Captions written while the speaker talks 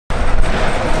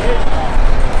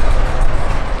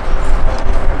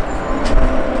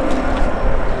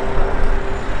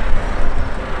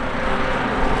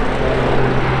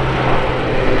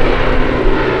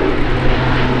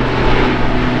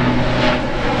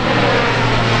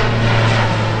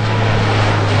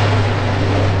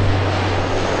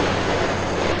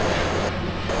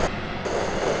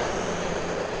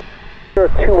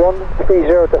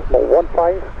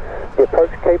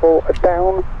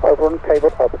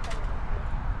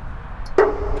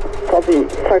Fuzzy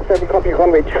 57, copy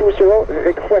runway 20,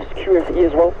 request QFE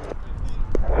as well.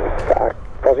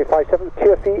 Fuzzy 57,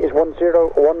 QFE is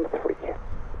 1013.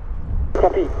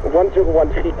 Copy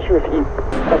 1013 QFE,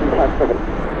 Fuzzy 57.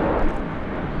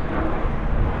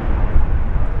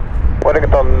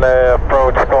 Waddington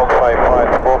approach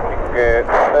 155, booking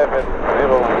 7000,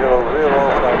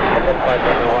 flight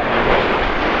 155,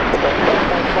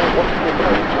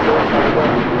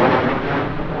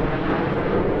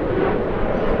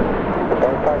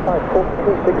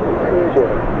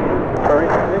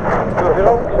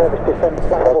 service descent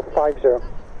flight level 50.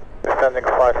 Descending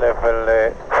flight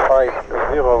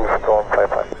level 50, Stone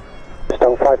 55.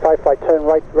 Stone 55, flight turn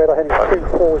right, radar heading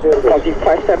 240. Fuzzy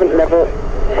 57, level,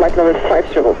 flight level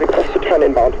 50, request to turn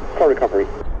inbound for recovery.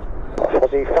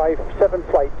 Fuzzy 57,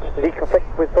 flight,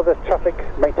 deconflict with other traffic,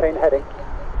 maintain heading.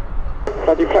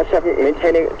 Fuzzy 57,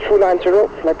 maintaining 290,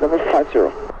 flight level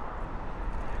 50.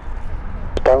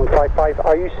 Stone 55,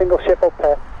 are you single ship or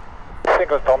pair?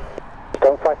 Singleton.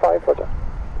 Stone 55, roger.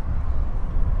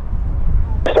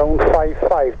 Stone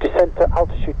 55, descent to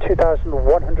altitude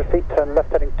 2,100 feet, turn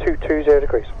left heading 220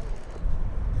 degrees.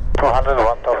 200,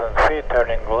 1000 feet,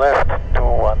 turning left,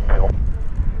 210.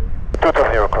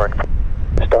 220, correct.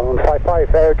 Stone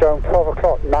 55, aerodrome 12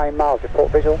 o'clock, 9 miles,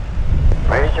 report visual.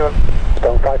 Visual.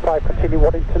 Stone 55, continue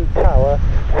Waddington Tower,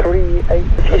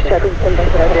 3837,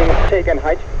 heading, take and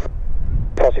height.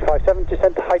 Fuzzy 57,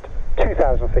 descent to height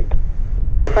 2,000 feet.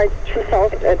 Height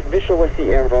 2000 and visual with the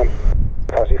aerodrome.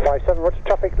 Fuzzy 57, roger,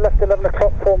 traffic left 11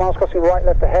 o'clock, 4 miles crossing right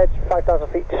left ahead, 5,000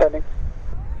 feet descending.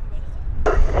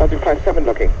 Fuzzy 57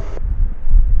 looking.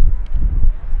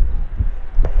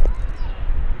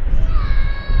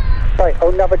 Right,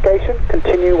 on navigation,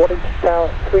 continue Waddington Tower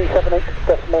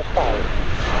 378.5.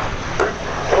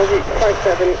 Fuzzy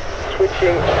 57,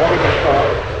 switching Waddington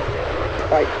Tower.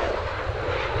 Right.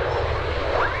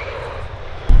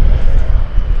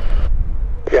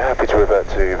 You're happy to revert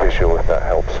to visual if that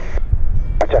helps.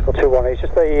 Jackal 21, it's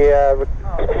just a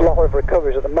lot of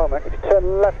recoveries at the moment. If you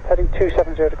turn left heading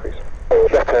 270 degrees.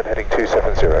 Left turn heading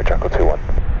 270, Jackal 21.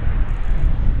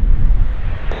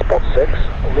 Spot 6,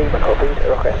 Lima copied,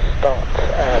 request start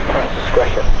pass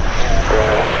discretion.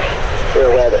 We're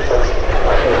aware that the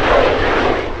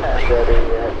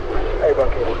Cobra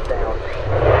cable is down.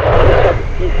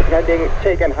 He's heading,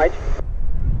 take and height.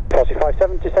 Fuzzy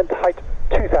 57, descent to height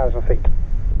 2,000 feet.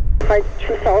 Height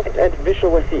 2000 and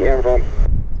visual with the aerodrome.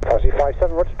 Fuzzy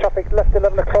 57, roger, traffic left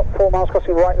 11 o'clock, 4 miles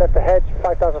crossing right left ahead,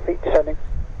 5,000 feet descending.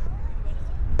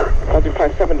 Fuzzy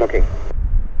 57 looking.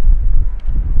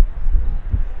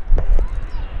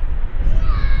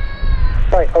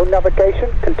 Right, on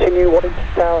navigation, continue Waddington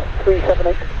Tower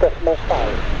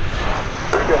 378.5.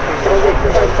 Fuzzy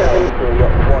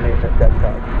 57. One is at dead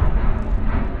side.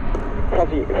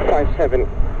 Fuzzy 57,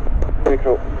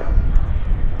 vehicle.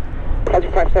 Fuzzy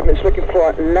 57 is looking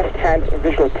for left-hand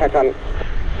visual pattern.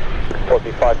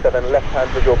 Fuzzy 57, left-hand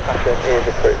visual pattern is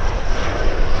approved.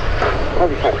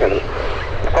 Fuzzy 57.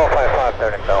 455,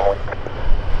 turning downwind.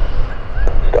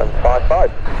 Stone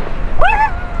 55.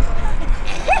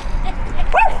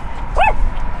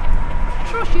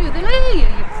 Trust you, they lay you.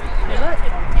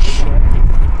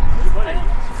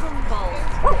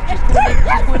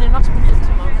 Just going in hospital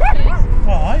tomorrow, please.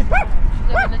 Why?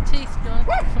 She's having her teeth done,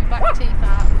 some back teeth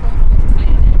out, front one's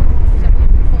cleaning.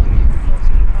 74 new close.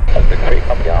 Big 3,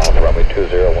 copy out, runway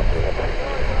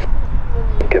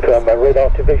 2013. Confirm my radar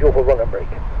to visual for run and brake.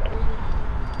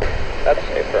 That's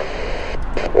affirm.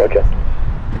 Roger.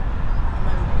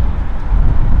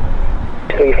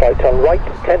 3 flight turn right,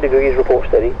 10 degrees, report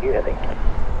steady, new heading.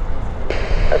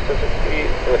 SSP,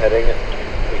 new heading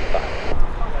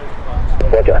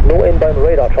 35. Roger, no inbound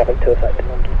radar traffic to effect.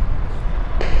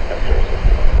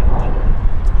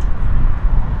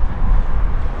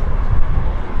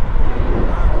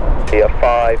 Here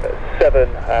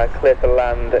 5-7, clear to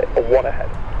land, 1 ahead.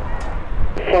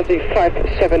 Fuzzy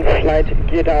 57 flight,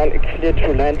 gear down, clear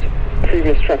to land,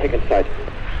 previous traffic inside.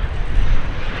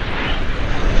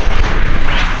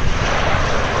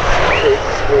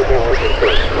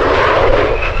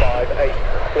 5-8,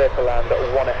 clear to land,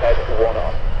 1 ahead, 1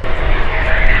 on.